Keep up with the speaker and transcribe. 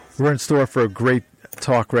We're in store for a great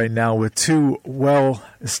talk right now with two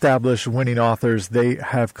well-established winning authors. They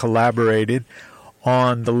have collaborated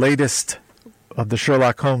on the latest of the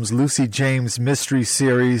Sherlock Holmes Lucy James mystery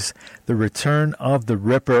series, The Return of the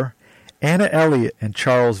Ripper. Anna Elliott and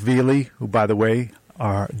Charles Veely, who, by the way,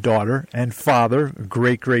 are daughter and father. A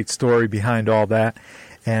great story behind all that.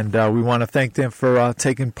 And we want to thank them for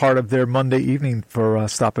taking part of their Monday evening for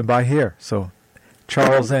stopping by here. So,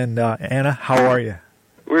 Charles and Anna, how are you?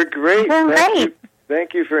 We're great. Great.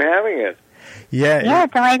 Thank you for having us. Yeah,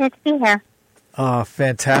 delighted to be here.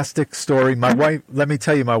 Fantastic story. My wife, let me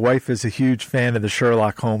tell you, my wife is a huge fan of the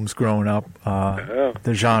Sherlock Holmes growing up,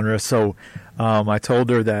 the genre. So I told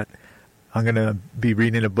her that I'm going to be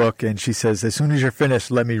reading a book, and she says, as soon as you're finished,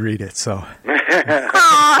 let me read it. So. Well,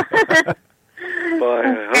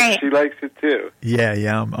 I hope she likes it too.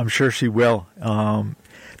 Yeah, I'm sure she will. The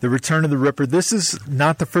Return of the Ripper. This is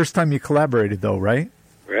not the first time you collaborated, though, right?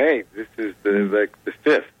 Right. This is the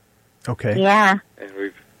fifth. Okay. Yeah. And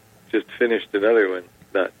we've just finished another one.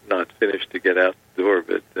 Not finished to get out the door,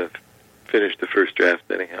 but finished the first draft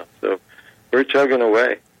anyhow. So we're chugging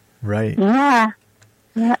away. Right. Yeah.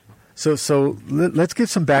 So let's get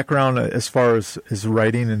some background as far as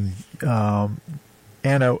writing. And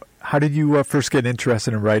Anna, how did you first get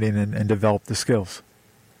interested in writing and develop the skills?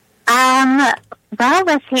 Well,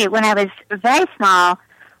 let's see. When I was very small,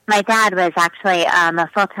 my dad was actually a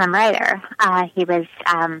full-time writer. He was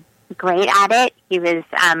great at it. He was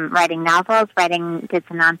writing novels, did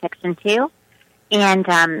some nonfiction too. And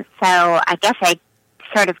so I guess I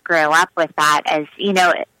sort of grew up with that as,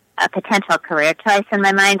 a potential career choice in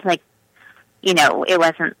my mind. Like, it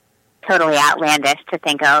wasn't totally outlandish to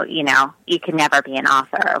think, you could never be an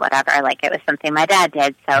author or whatever. Like, it was something my dad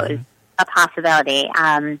did, so it was a possibility.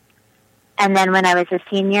 And then when I was a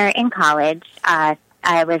senior in college,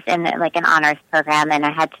 I was in an honors program, and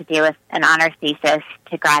I had to do an honors thesis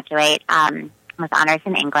to graduate with honors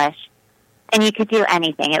in English. And you could do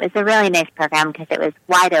anything. It was a really nice program because it was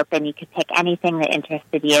wide open. You could pick anything that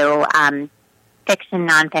interested you, fiction,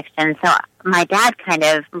 nonfiction. So my dad kind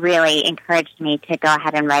of really encouraged me to go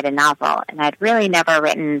ahead and write a novel. And I'd really never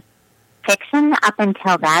written fiction up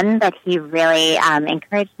until then, but he really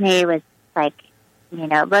encouraged me, was like,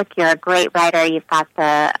 look, you're a great writer. You've got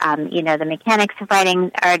the, the mechanics of writing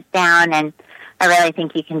are down, and I really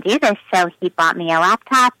think you can do this. So he bought me a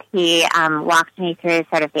laptop. He walked me through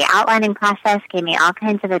sort of the outlining process, gave me all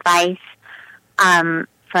kinds of advice for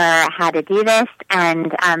how to do this.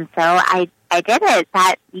 And so I did it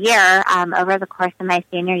that year. Over the course of my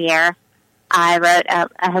senior year, I wrote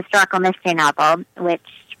a historical mystery novel, which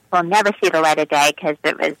will never see the light of day because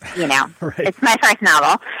it was, right. It's my first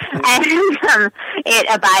novel. And it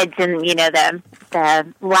abides in,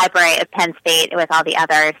 the library of Penn State with all the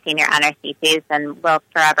other senior honor theses and will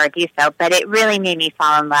forever do so. But it really made me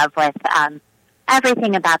fall in love with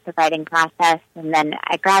everything about the writing process. And then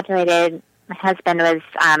I graduated. My husband was,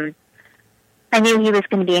 I knew he was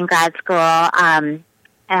going to be in grad school,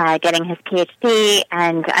 getting his PhD,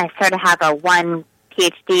 and I sort of have a one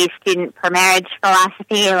PhD student per marriage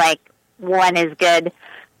philosophy, like one is good.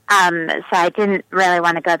 So I didn't really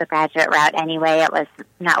want to go the graduate route anyway. It was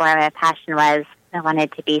not where my passion was. I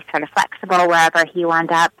wanted to be sort of flexible wherever he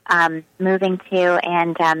wound up moving to.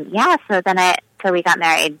 And so we got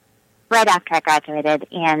married right after I graduated,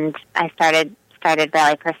 and I started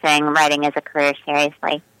really pursuing writing as a career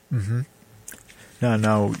seriously. Mm-hmm.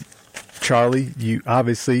 Now, Charlie, you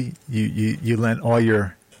obviously you lent all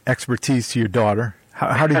your expertise to your daughter.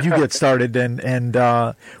 How did you get started, and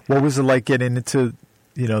what was it like getting into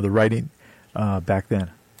the writing back then?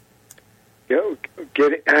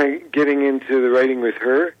 Getting into the writing with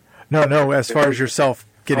her? No. As far as yourself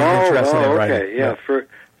getting interested in writing. Okay, yeah. For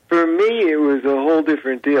me, it was a whole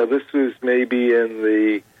different deal. This was maybe in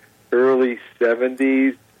the early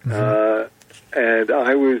 70s, and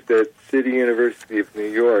I was at City University of New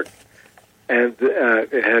York, and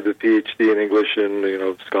it had a PhD in English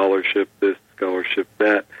and scholarship this, scholarship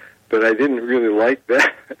that. But I didn't really like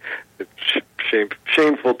that. It's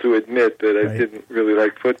shameful to admit that I didn't really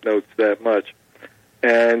like footnotes that much.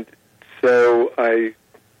 And so I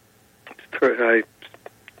tried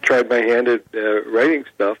my hand at writing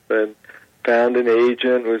stuff and found an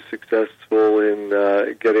agent, was successful in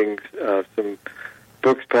getting some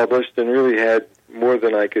books published, and really had more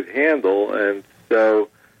than I could handle. And so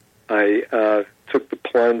I took the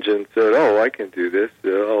plunge and said, I can do this.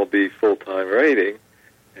 I'll be full-time writing.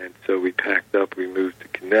 And so we packed up. We moved to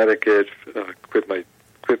Connecticut, quit my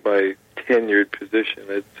tenured position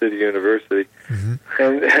at City University,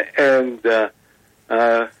 and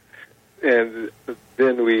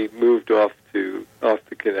then we moved off to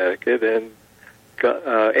Connecticut, and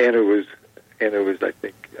Anna was I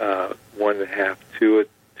think 1.5, 2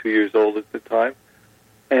 years old at the time,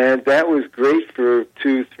 and that was great for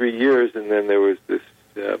 2-3 years, and then there was this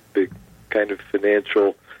big kind of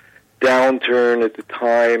financial downturn at the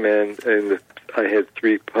time, and I had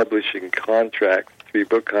 3 publishing contracts, 3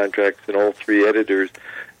 book contracts, and all 3 editors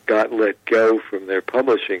got let go from their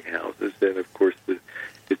publishing houses. And of course,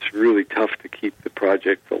 it's really tough to keep the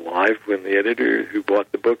project alive when the editor who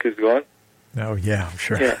bought the book is gone. Oh yeah, I'm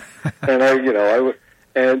sure. Yeah, and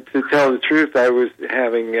and to tell the truth, I was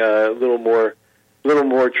having a little more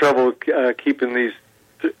trouble keeping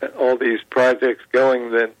all these projects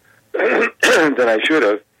going than than I should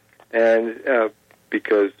have, and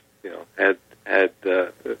because had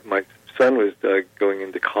my son was going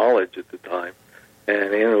into college at the time,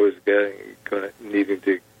 and Anna was needing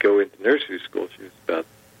to go into nursery school. She was about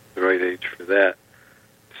the right age for that.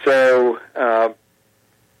 So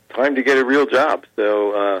time to get a real job.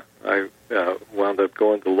 So I wound up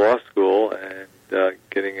going to law school and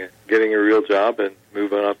getting a real job and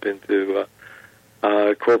moving up into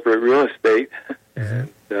corporate real estate,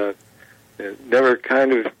 and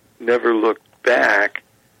never looked back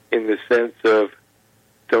in the sense of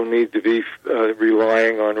don't need to be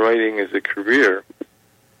relying on writing as a career.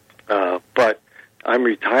 But I'm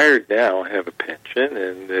retired now. I have a pension,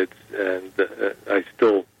 and I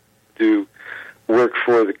still do work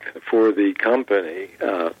for the company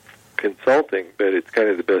consulting. But it's kind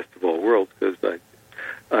of the best of all worlds because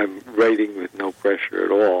I'm writing with no pressure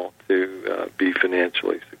at all to be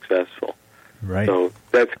financially successful. Right. So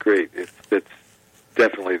that's great. That's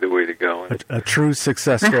definitely the way to go. A true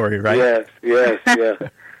success story, right? Yes, yeah.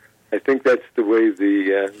 I think that's the way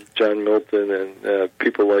the John Milton and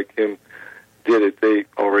people like him did it. They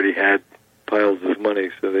already had piles of money,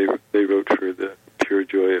 so they wrote for the pure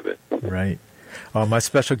joy of it. Right. My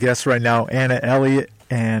special guest right now, Anna Elliott,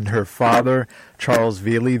 and her father, Charles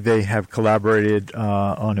Veely. They have collaborated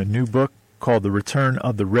on a new book called The Return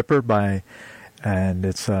of the Ripper and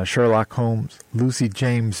it's Sherlock Holmes, Lucy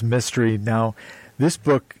James mystery. Now, this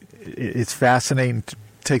book, it's fascinating.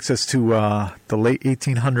 Takes us to the late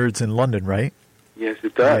 1800s in London, right? Yes,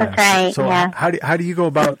 it does. That's right. So how do you go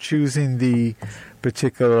about choosing the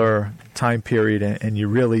particular time period, and you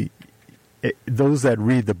really those that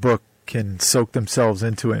read the book can soak themselves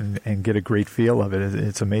into it and get a great feel of it.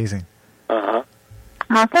 It's amazing. Uh-huh.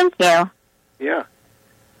 Well, thank you. Yeah.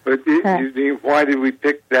 But why did we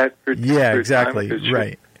pick that particular Yeah, exactly. time?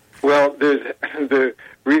 Right. Well, there's the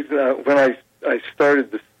reason when I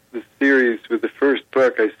started the series with the first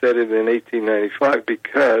book, I said it in 1895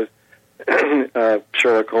 because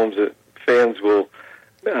Sherlock Holmes fans will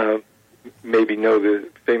maybe know the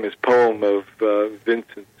famous poem of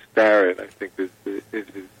Vincent Starrett, I think is his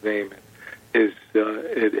name. It's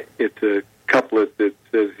a couplet that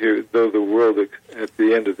says, "Here, though the world," at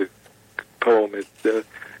the end of the poem, it's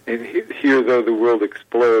and here, though the world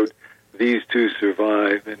explode, these two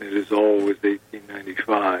survive, and it is always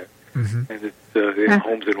 1895. Mm-hmm. And it's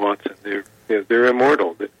Holmes and Watson. They're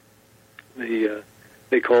immortal.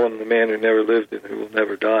 They call him the man who never lived and who will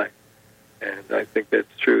never die. And I think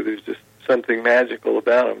that's true. There's just something magical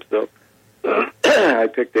about him. So I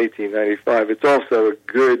picked 1895. It's also a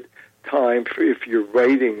good time for if you're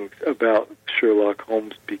writing about Sherlock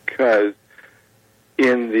Holmes, because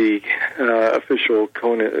in the official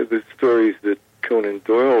the stories that Conan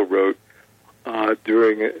Doyle wrote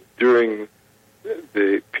during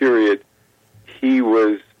the period, he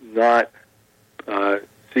was not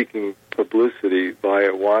seeking publicity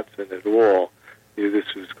via Watson at all.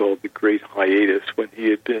 This was called the Great Hiatus, when he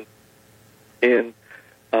had been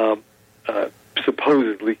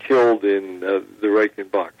supposedly killed in the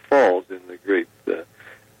Reichenbach Falls in the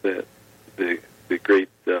great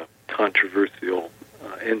controversial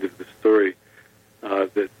end of the story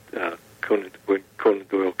that when Conan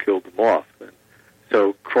Doyle killed him off. And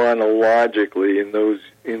so chronologically, in those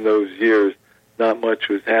years, not much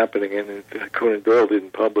was happening, and Conan Doyle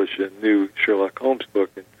didn't publish a new Sherlock Holmes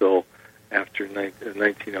book until after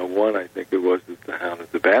 1901, I think it was, that The Hound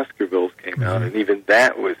of the Baskervilles came out, and even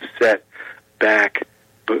that was set back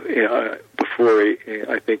before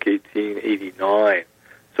I think 1889.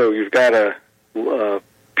 So you've got a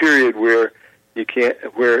period where you can't,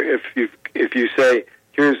 where if you say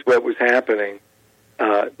here's what was happening,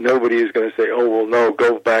 nobody is going to say, oh, well, no,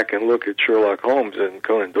 go back and look at Sherlock Holmes, and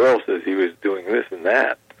Conan Doyle says he was doing this and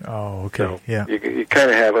that. Oh, okay, so yeah. You kind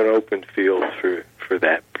of have an open field for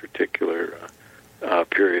that particular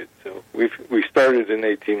period. So we started in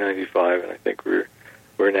 1895, and I think we're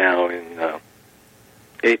now in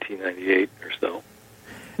 1898 or so.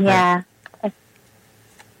 Yeah,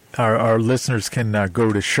 our listeners can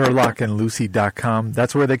go to SherlockandLucy.com.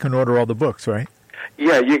 That's where they can order all the books, right?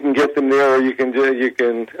 Yeah, you can get them there, or you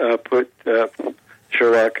can put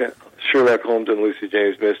Sherlock Holmes and Lucy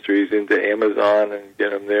James Mysteries into Amazon and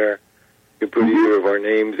get them there. You can put either of our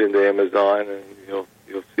names into Amazon, and you'll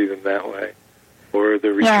see them that way, or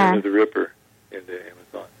The Return of the Ripper into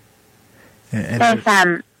Amazon.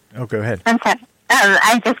 Go ahead. I'm sorry.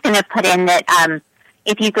 I was just going to put in that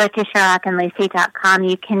if you go to SherlockandLucy.com,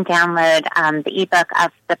 you can download the ebook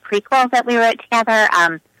of the prequel that we wrote together,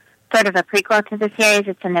 sort of a prequel to the series.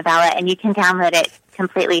 It's a novella, and you can download it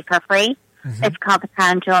completely for free. Mm-hmm. It's called The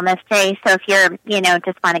Crown Jewel Mystery. So if you're,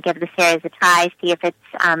 just want to give the series a try, see if it's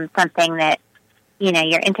something that,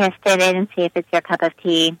 you're interested in, and see if it's your cup of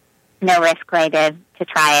tea. No risk way to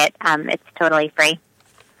try it. It's totally free.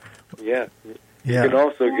 Yeah. You can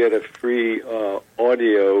also get a free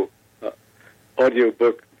audio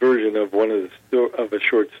book version of of a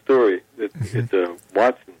short story. It's a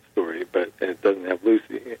Watson story, but it doesn't have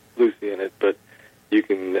Lucy in it. But you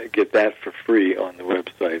can get that for free on the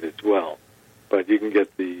website as well. But you can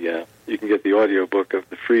get the audio book of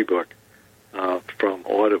the free book from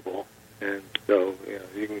Audible, and so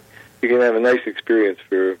you can have a nice experience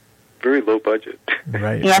for very low budget.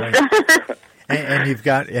 Right. Yes. Right. And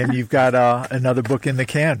you've got another book in the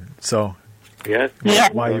can. So yes.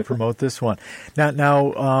 While you promote this one,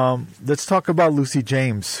 now let's talk about Lucy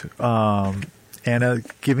James. Anna,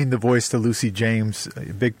 giving the voice to Lucy James,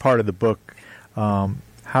 a big part of the book.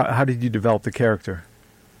 How did you develop the character?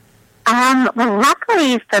 Well,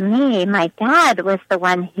 luckily for me, my dad was the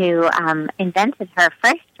one who invented her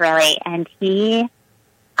first, really, and he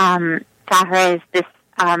saw her as this,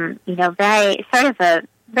 very sort of a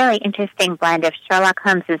really interesting blend of Sherlock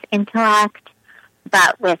Holmes's intellect,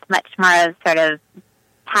 but with much more of sort of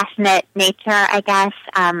passionate nature, I guess,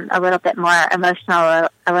 a little bit more emotional,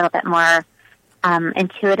 a little bit more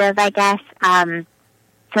intuitive, I guess.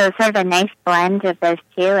 So sort of a nice blend of those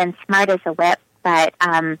two, and smart as a whip, but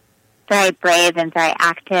very brave and very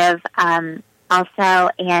active also.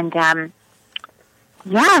 And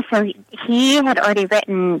so he had already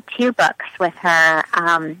written 2 books with her,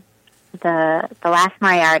 the Last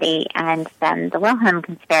Moriarty and then the Wilhelm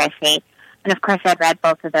Conspiracy. And of course I'd read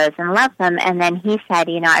both of those and loved them. And then he said,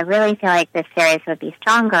 I really feel like this series would be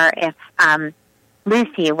stronger if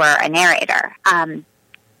Lucy were a narrator. And,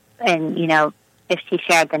 if she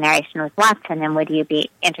shared the narration with Watson, and would you be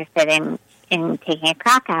interested in taking a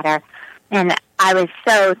crack at her? And I was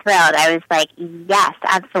so thrilled. I was like, yes,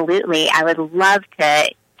 absolutely. I would love to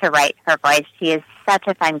write her voice. She is such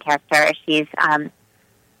a fun character. She's,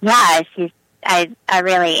 I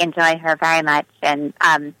really enjoy her very much. And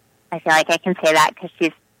I feel like I can say that because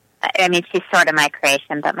she's sort of my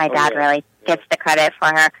creation, but my dad really gets the credit for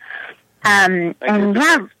her.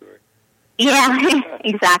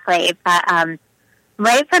 Exactly. But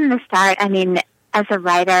right from the start, as a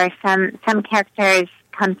writer, some characters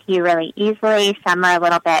come to you really easily. Some are a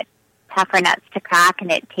little bit tougher nuts to crack,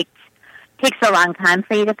 and it takes a long time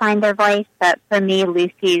for you to find their voice. But for me,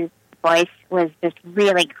 Lucy's voice was just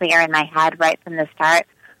really clear in my head right from the start.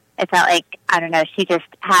 It felt like, she just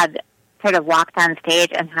had sort of walked on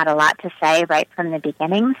stage and had a lot to say right from the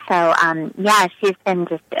beginning. So, she's been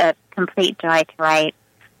just a complete joy to write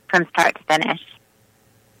from start to finish.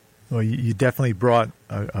 Well, you definitely brought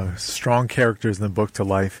strong characters in the book to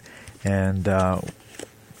life, and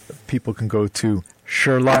people can go to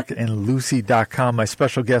SherlockandLucy.com. My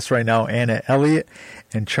special guests right now, Anna Elliott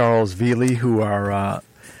and Charles Veely, who are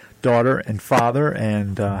daughter and father,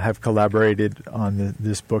 and have collaborated on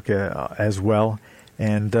this book as well.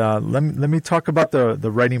 And let me talk about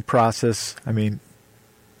the writing process.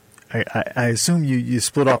 I assume you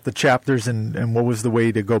split off the chapters, and what was the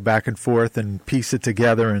way to go back and forth and piece it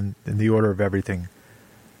together in the order of everything?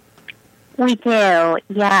 We do,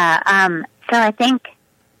 yeah. So I think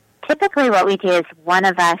typically what we do is one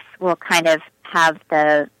of us will kind of have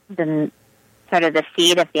the sort of the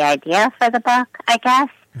seed of the idea for the book, I guess.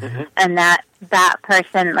 Mm-hmm. And that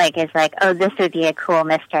person is like, oh, this would be a cool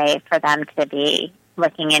mystery for them to be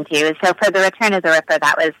looking into. So for The Return of the Ripper,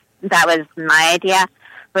 that was my idea.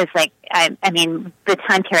 Was like, the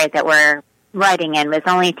time period that we're writing in was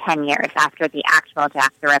only 10 years after the actual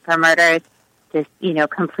Jack the Ripper murders just,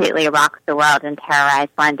 completely rocked the world and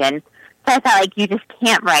terrorized London. So I felt like you just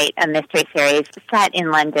can't write a mystery series set in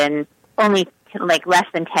London only less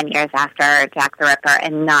than 10 years after Jack the Ripper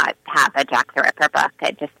and not have a Jack the Ripper book.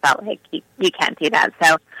 It just felt like you can't do that.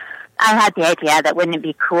 So I had the idea that wouldn't it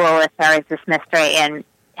be cool if there was this mystery and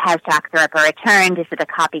has Jack the Ripper returned? Is it a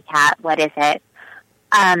copycat? What is it?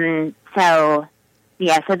 So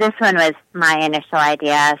so this one was my initial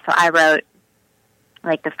idea. So I wrote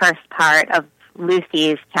like the first part of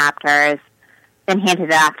Lucy's chapters, then handed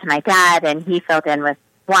it off to my dad, and he filled in with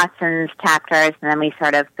Watson's chapters, and then we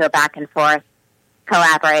sort of go back and forth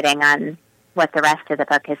collaborating on what the rest of the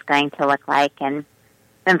book is going to look like. And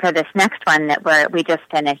then for this next one that we just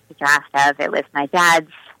finished the draft of, it was my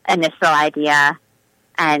dad's initial idea.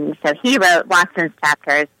 And so he wrote Watson's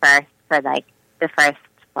chapters first for like the first,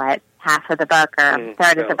 half of the book or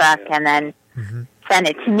third of the book, and then sent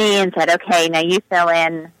it to me and said, okay, now you fill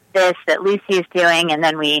in this that Lucy's doing. And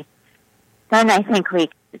then I think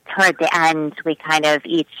toward the end, we kind of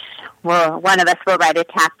one of us will write a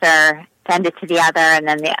chapter, send it to the other, and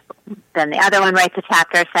then the other one writes a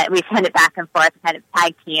chapter. We send it back and forth, kind of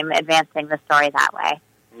tag team, advancing the story that way.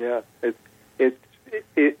 Yeah, it's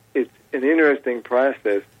an interesting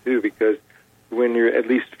process too, because when you're, at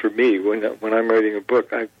least for me, when I'm writing a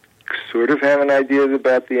book, I sort of have an idea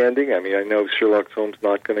about the ending. I mean, I know Sherlock Holmes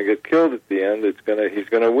not going to get killed at the end. He's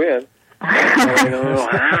going to win. I don't know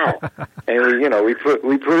how. And we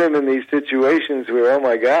put him in these situations where, oh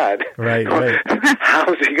my God, right.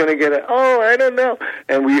 How is he going to get it? Oh, I don't know.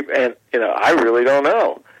 And I really don't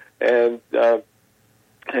know. And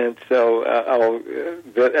so I'll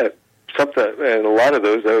something, and a lot of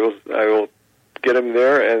those I will get him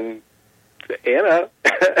there, and Anna,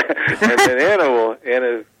 and then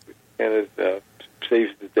Anna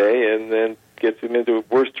saves the day, and then gets him into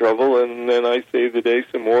worse trouble, and then I save the day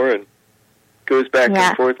some more, and goes back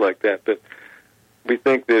and forth like that. But we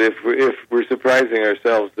think that if we're surprising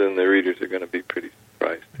ourselves, then the readers are going to be pretty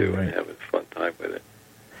surprised too, and having a fun time with it.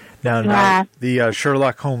 Now the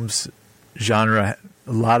Sherlock Holmes genre,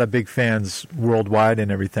 a lot of big fans worldwide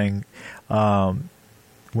and everything.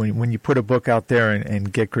 When you put a book out there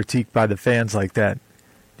and get critiqued by the fans like that,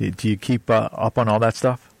 do you keep up on all that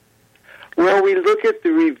stuff? Well, we look at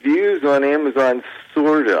the reviews on Amazon,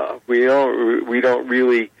 sort of. We don't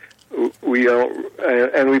really, and we've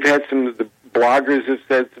had the bloggers have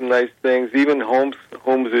said some nice things. Even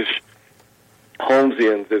Holmesians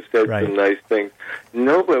have said some nice things.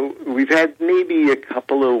 No, but we've had maybe a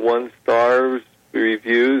couple of 1-star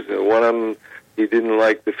reviews. One of them, he didn't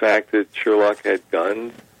like the fact that Sherlock had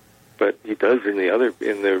guns, but he does in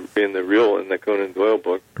the Conan Doyle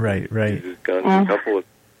book. Right. He uses guns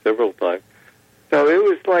several times. So it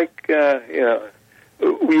was like,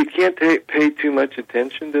 we can't pay too much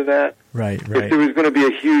attention to that. Right. If there was going to be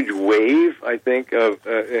a huge wave, I think, of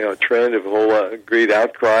a trend of a whole great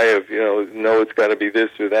outcry of, no, it's got to be this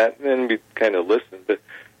or that, then we'd kind of listen. But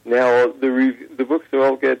now the books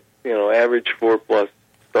all get, average 4+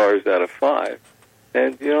 stars out of 5.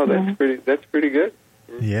 And, that's pretty good.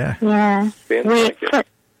 Yeah. Yeah.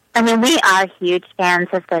 We are huge fans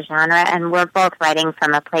of the genre, and we're both writing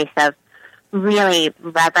from a place of really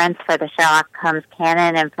reverence for the Sherlock Holmes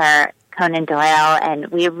canon and for Conan Doyle, and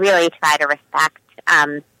we really try to respect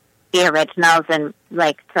the originals and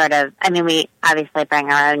we obviously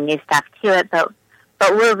bring our own new stuff to it, but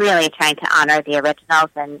we're really trying to honor the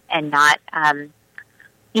originals and not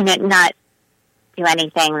not do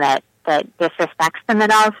anything that disrespects them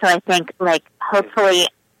at all. So I think hopefully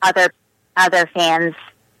other fans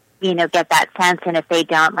get that sense, and if they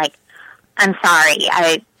don't, I'm sorry,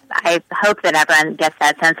 I hope that everyone gets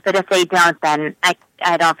that sense, but if they don't, then I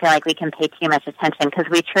don't feel like we can pay too much attention, because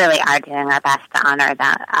we truly are doing our best to honor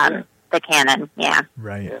the canon. Yeah.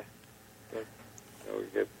 Right. Yeah.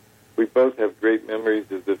 We both have great memories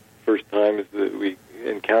of the first times that we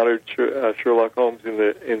encountered Sherlock Holmes in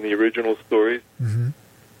the original stories, and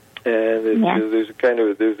there's a kind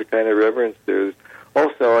of reverence there.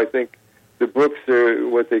 Also, I think the books are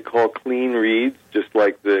what they call clean reads, just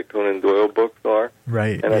like the Conan Doyle books are.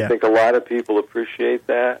 Right. And I think a lot of people appreciate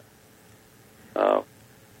that.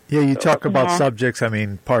 You talk about subjects,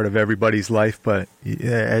 part of everybody's life, but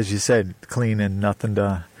as you said, clean and nothing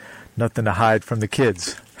to hide from the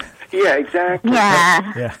kids. Yeah, exactly.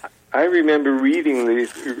 Yeah. I remember reading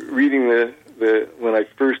the when I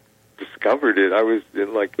first discovered it. I was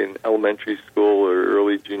in elementary school or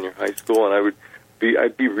early junior high school, and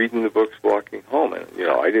I'd be reading the books walking home, and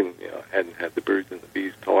I hadn't had the birds and the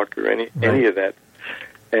bees talk or any of that,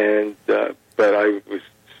 and but I was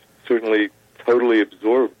certainly totally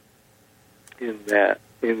absorbed in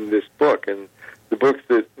this book, and the books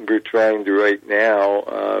that we're trying to write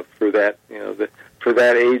now for that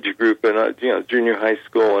age group and junior high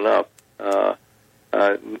school and up,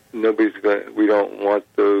 we don't want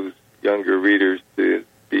those younger readers to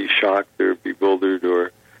be shocked or bewildered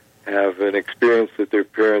or have an experience that their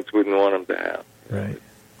parents wouldn't want them to have. Right.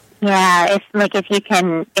 Yeah, like if you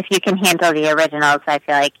can handle the originals, I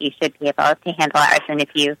feel like you should be able to handle ours. And if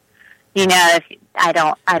I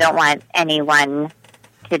don't want anyone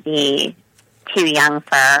to be too young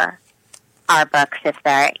for our books if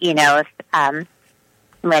they're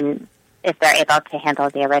if they're able to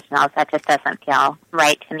handle the originals. That just doesn't feel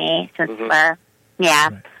right to me since Right.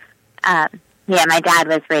 My dad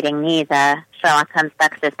was reading me the Sherlock Holmes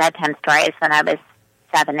books as bedtime stories when I was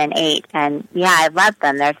 7 and 8, and I loved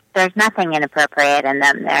them. There's nothing inappropriate in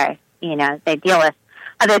them. They deal with,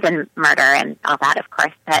 other than murder and all that, of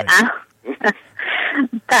course, but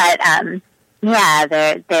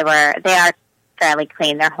they are fairly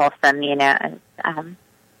clean. They're wholesome,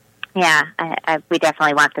 we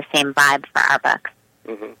definitely want the same vibe for our books.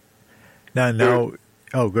 Mm-hmm. Now,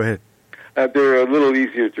 go ahead. They're a little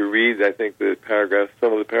easier to read. I think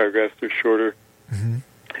some of the paragraphs are shorter, and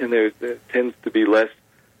there tends to be less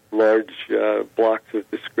large blocks of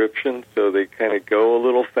description, so they kind of go a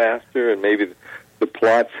little faster, and maybe the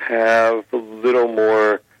plots have a little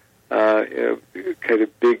more kind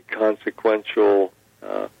of big consequential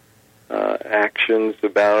actions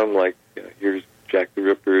about them, like here's Jack the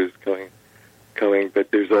Ripper is coming,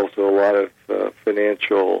 but there's also a lot of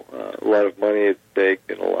financial, a lot of money at stake,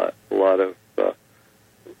 and a lot of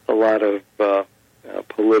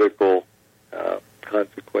political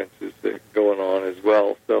consequences going on as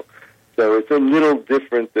well. So it's a little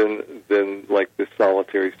different than like the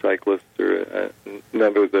Solitary Cyclist or a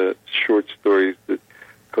number of the short stories that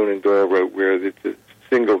Conan Doyle wrote, where it's a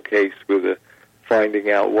single case with finding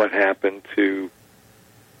out what happened to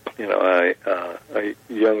a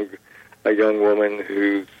young woman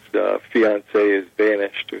whose fiance is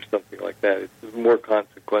vanished or something like that. It's more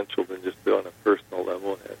consequential than just on a personal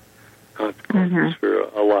level. It has consequences for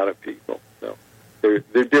a lot of people. So they're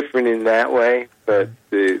different in that way, but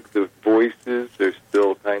the voices are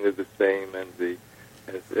still kind of the same, and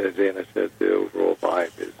as Anna said, the overall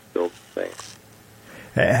vibe is still the same.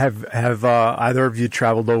 Have either of you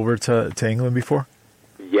traveled over to England before?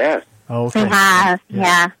 Yes. Oh, okay. We have,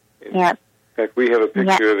 Yep. In fact, we have a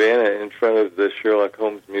picture of Anna in front of the Sherlock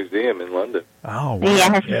Holmes Museum in London. Oh, wow.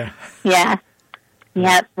 Yes. Yeah.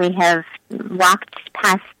 Yep. We have walked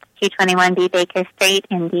past 221B Baker Street,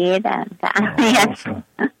 indeed. And, yes. Awesome.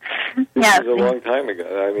 This was a long time ago.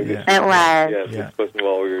 I mean, it was. Yes, this wasn't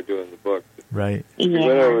while we were doing the book. Right. If we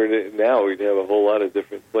went over it now, we'd have a whole lot of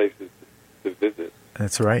different places to visit.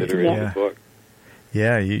 That's right. That are in the book.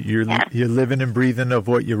 Yeah, you're living and breathing of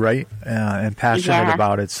what you write and passionate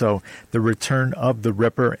about it. So, The Return of the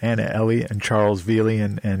Ripper, Anna Elliott and Charles Veely,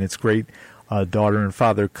 and it's great. Daughter and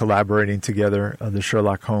father collaborating together. The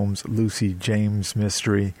Sherlock Holmes Lucy James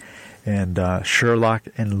mystery, and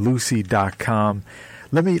SherlockandLucy.com.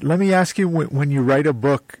 Let me ask you, when you write a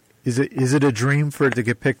book, is it a dream for it to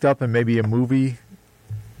get picked up and maybe a movie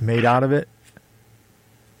made out of it?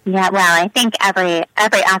 Yeah, well, I think every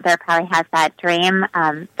author probably has that dream.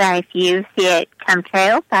 Very few see it come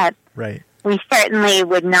true, but right. We certainly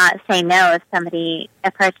would not say no if somebody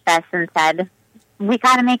approached us and said, "We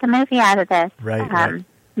got to make a movie out of this." Right.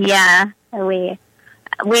 Yeah, we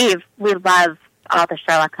love all the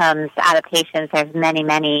Sherlock Holmes adaptations. There's many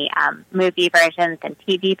movie versions and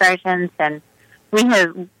TV versions, and we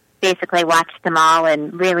have basically watched them all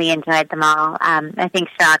and really enjoyed them all. I think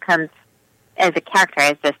Sherlock Holmes as a character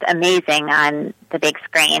is just amazing on the big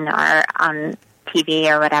screen or on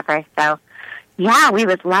TV or whatever. So, yeah, we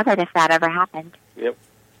would love it if that ever happened. Yep.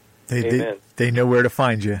 They know where to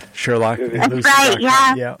find you, Sherlock. That's right,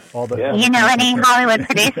 yeah. Yeah, You know any Hollywood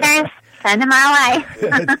producers? Send them our way.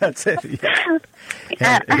 That's it, yeah.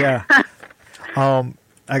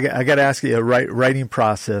 I got to ask you, a writing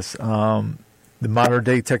process, the modern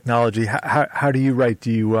day technology, how do you write?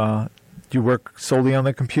 Do you work solely on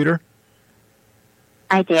the computer?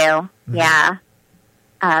 I do, yeah.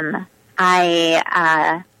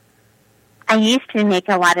 I used to make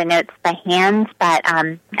a lot of notes by hand, but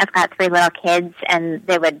I've got 3 little kids, and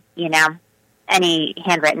they would, any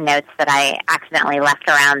handwritten notes that I accidentally left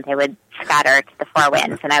around, they would scatter to the 4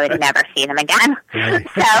 winds, and I would never see them again. Right.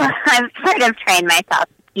 So I've sort of trained myself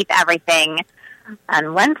to keep everything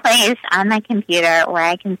on one place on my computer where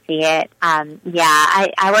I can see it. I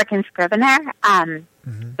work in Scrivener,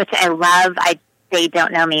 which I love. They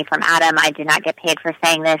don't know me from Adam. I do not get paid for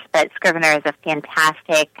saying this, but Scrivener is a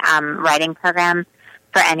fantastic writing program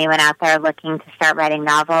for anyone out there looking to start writing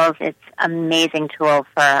novels. It's an amazing tool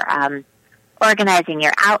for organizing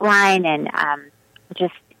your outline and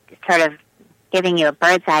just sort of giving you a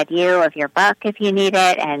bird's eye view of your book if you need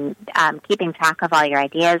it, and keeping track of all your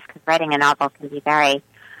ideas, because writing a novel can be very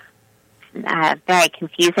a very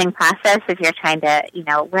confusing process if you're trying to,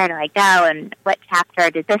 where do I go and what chapter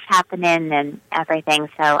did this happen in and everything.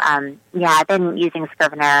 So, I've been using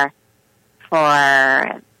Scrivener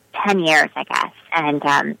for 10 years, I guess, and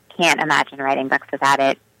can't imagine writing books without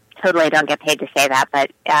it. Totally don't get paid to say that,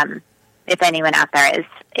 but if anyone out there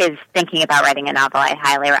is thinking about writing a novel, I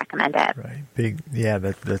highly recommend it. Right. Big. Yeah,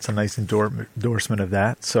 that's a nice endorsement of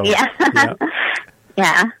that. So yeah.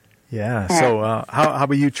 Yeah. Yeah. So how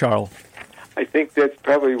about you, Charles? I think that's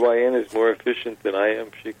probably why Anna's more efficient than I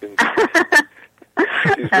am. She can.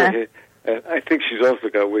 I think she's also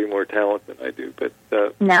got way more talent than I do. But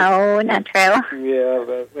no, not true. Yeah.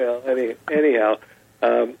 But, well, anyhow,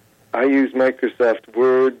 I use Microsoft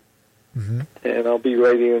Word, and I'll be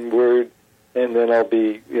writing in Word, and then I'll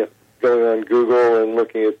be going on Google and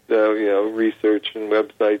looking at research and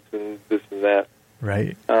websites and this and that.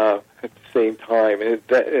 Right. At the same time, and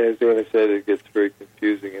as Anna said, it gets very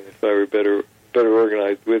confusing. And if I were better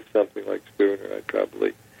organized with something like Scrivener, I'd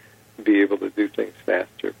probably be able to do things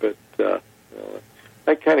faster. But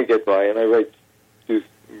I kind of get by, and I write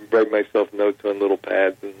myself notes on little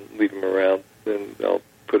pads and leave them around, and I'll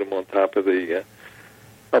put them on top of the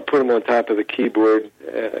keyboard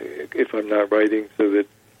if I'm not writing, so that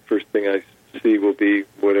first thing I see will be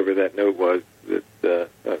whatever that note was that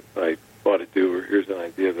I ought to do, or here's an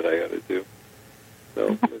idea that I ought to do.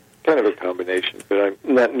 So it's kind of a combination, but I'm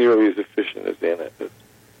not nearly as efficient as Anna is.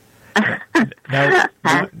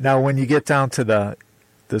 Now, when you get down to the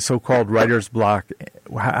so-called writer's block,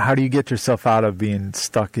 how do you get yourself out of being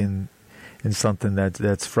stuck in something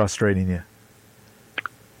that's frustrating you?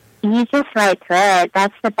 You just write through it.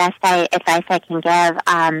 That's the best advice I can give.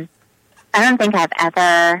 I don't think I've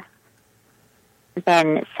ever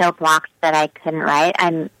been so blocked that I couldn't write.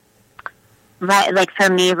 For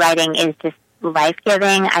me, writing is just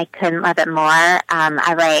life-giving. I couldn't love it more.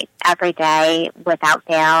 I write every day without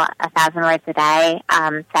fail, 1,000 words a day,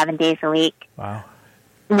 7 days a week. Wow.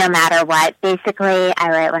 No matter what. Basically, I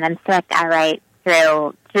write when I'm sick. I write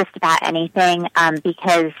through just about anything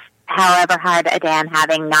because however hard a day I'm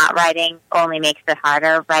having, not writing only makes it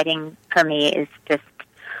harder. Writing, for me, is just,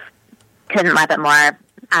 couldn't love it more.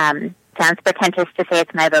 Sounds pretentious to say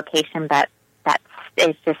it's my vocation, but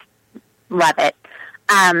it's just, love it.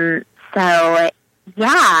 I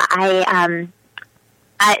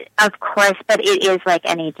of course, but it is like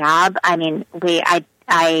any job. I mean,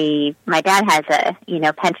 my dad has a,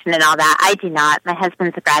 pension and all that. I do not. My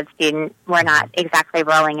husband's a grad student. We're not exactly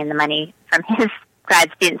rolling in the money from his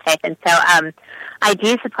grad student stipend. So, I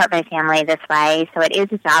do support my family this way. So it is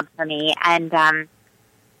a job for me. And,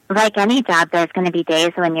 like any job, there's going to be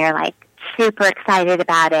days when you're like super excited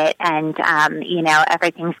about it and,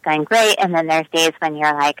 everything's going great. And then there's days when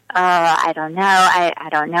you're like, oh, I don't know. I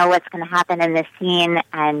don't know what's going to happen in this scene.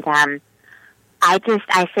 And,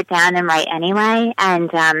 I sit down and write anyway.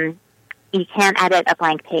 And, you can't edit a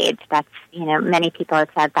blank page. That's, many people have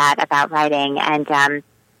said that about writing. And,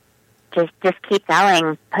 just keep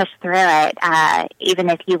going, push through it. Even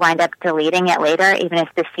if you wind up deleting it later, even if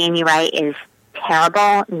the scene you write is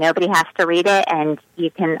terrible, nobody has to read it, and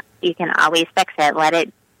you can always fix it. Let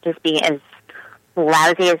it just be as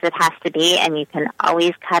lousy as it has to be, and you can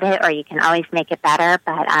always cut it, or you can always make it better.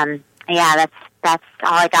 But that's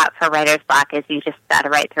all I got for writer's block. Is you just got to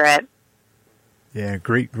write through it. Yeah,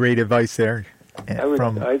 great advice there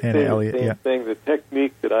from Anna Elliott. The same thing. The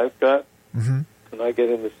technique that I've got. Mm-hmm. When I get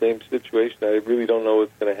in the same situation, I really don't know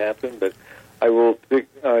what's going to happen, but I'll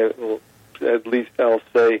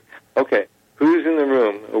say, okay, who's in the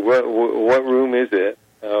room? What room is it?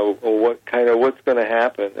 What's going to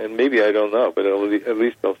happen? And maybe I don't know, but at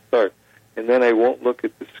least I'll start. And then I won't look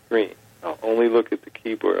at the screen. I'll only look at the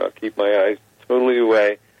keyboard. I'll keep my eyes totally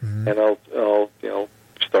away, and I'll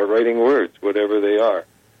start writing words, whatever they are.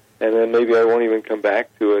 And then maybe I won't even come back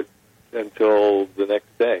to it until the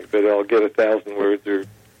next day, but I'll get 1,000 words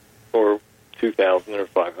or 2,000 or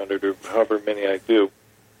 500 or however many I do,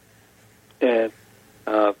 and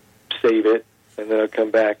save it, and then I'll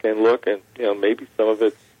come back and look, and maybe some of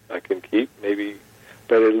it I can keep, maybe,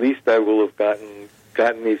 but at least I will have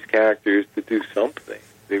gotten these characters to do something.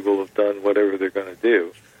 They will have done whatever they're going to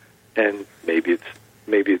do, and maybe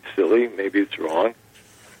it's silly, maybe it's wrong,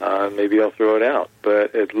 maybe I'll throw it out,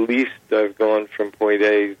 but at least I've gone from point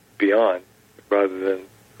A beyond, rather than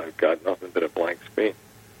I've got nothing but a blank screen.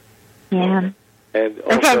 Yeah. And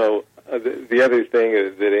also, the other thing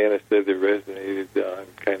that Anna said that resonated, I'm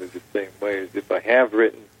kind of the same way, is if I have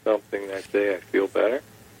written something that day, I feel better.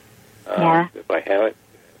 If I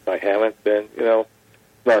haven't, then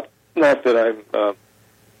not that I'm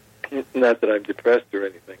Not that I'm depressed or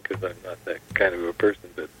anything, because I'm not that kind of a person,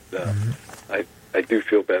 but I do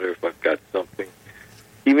feel better if I've got something,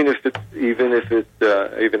 even if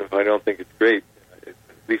I don't think it's great, it's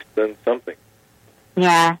at least done something.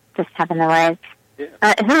 Yeah, just having the words. Yeah.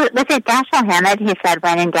 Who was it? Dashiell Hammett. He said,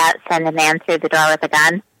 "When in doubt, send a man through the door with a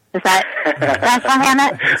gun." Is that Dashiell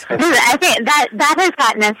Hammett? I think that has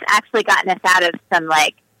gotten us out of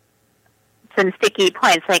some sticky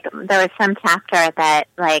points. Like, there was some chapter that,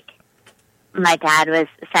 like, my dad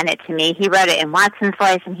sent it to me. He wrote it in Watson's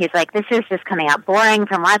voice, and he's like, "This is just coming out boring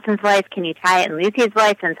from Watson's voice. Can you try it in Lucy's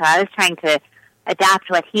voice?" And so I was trying to adapt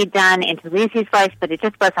what he'd done into Lucy's voice, but it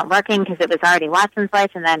just wasn't working because it was already Watson's voice.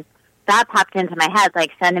 And then that popped into my head,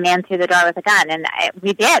 like, send a man through the door with a gun. And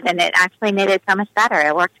we did, and it actually made it so much better.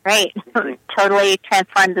 It worked great. Totally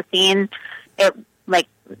transformed the scene. It, like,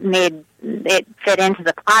 made it fit into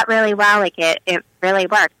the plot really well. Like, it really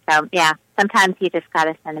worked. So, yeah, sometimes you just got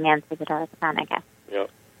to send a man through the door with a gun, I guess. Yep.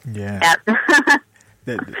 Yeah. Yep.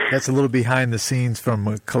 That's a little behind the scenes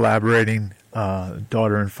from collaborating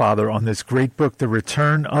daughter and father on this great book, The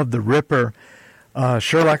Return of the Ripper,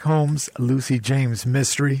 Sherlock Holmes, Lucy James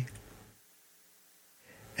Mystery.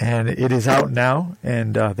 And it is out now,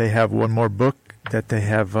 and they have one more book that they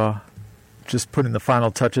have just putting the final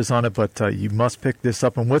touches on it, but you must pick this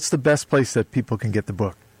up. And what's the best place that people can get the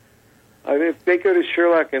book? If they go to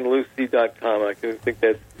SherlockandLucy.com, I think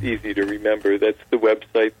that's easy to remember. That's the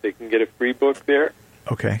website. They can get a free book there.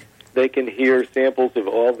 Okay. They can hear samples of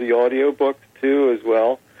all the audio books, too, as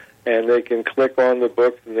well. And they can click on the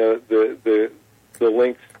books, and the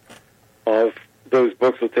links of those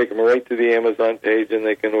books will take them right to the Amazon page, and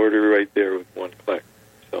they can order right there with one click.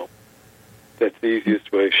 So that's the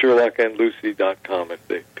easiest way. SherlockandLucy.com.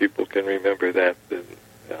 If people can remember that, then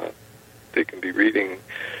they can be reading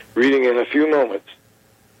in a few moments.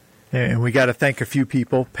 And we got to thank a few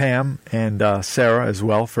people, Pam and Sarah as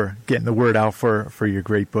well, for getting the word out for your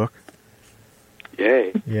great book.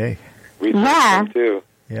 Yay. Yay. We thank them, too.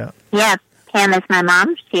 Yeah. Yeah, Pam is my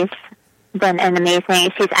mom. She's been an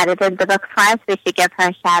amazing. She's edited the book for us. We should give her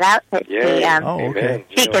a shout out. That Okay.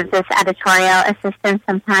 She gives us editorial assistance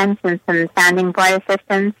sometimes and some sounding board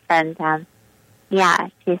assistance. And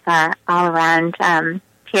she's our all around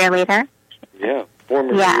cheerleader. Yeah,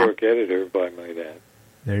 former New York editor, by my dad.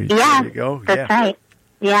 There you go. That's right.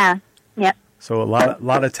 Yeah. Yep. So a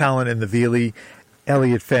lot of talent in the Veely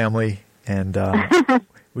Elliott family, and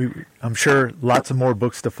I'm sure lots of more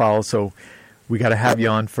books to follow. So we got to have you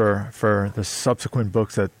on for the subsequent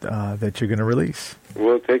books that you're going to release.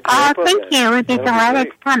 We'll take care of that. Thank you. We'd be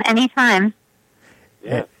delighted to come anytime.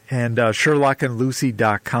 Yeah. And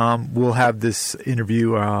SherlockandLucy.com. We'll have this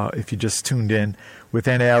interview, if you just tuned in, with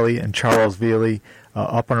Anna Elliott and Charles Veely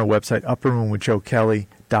up on our website,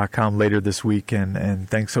 upperroomwithjoekelly.com later this week. And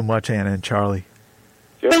thanks so much, Anna and Charlie.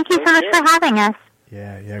 Thank you so much for having us.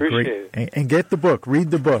 Yeah, Appreciate great. it. And get the book.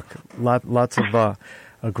 Read the book. Lots of a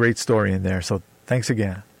great story in there. So thanks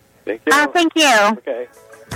again. Thank you. Thank you. Okay.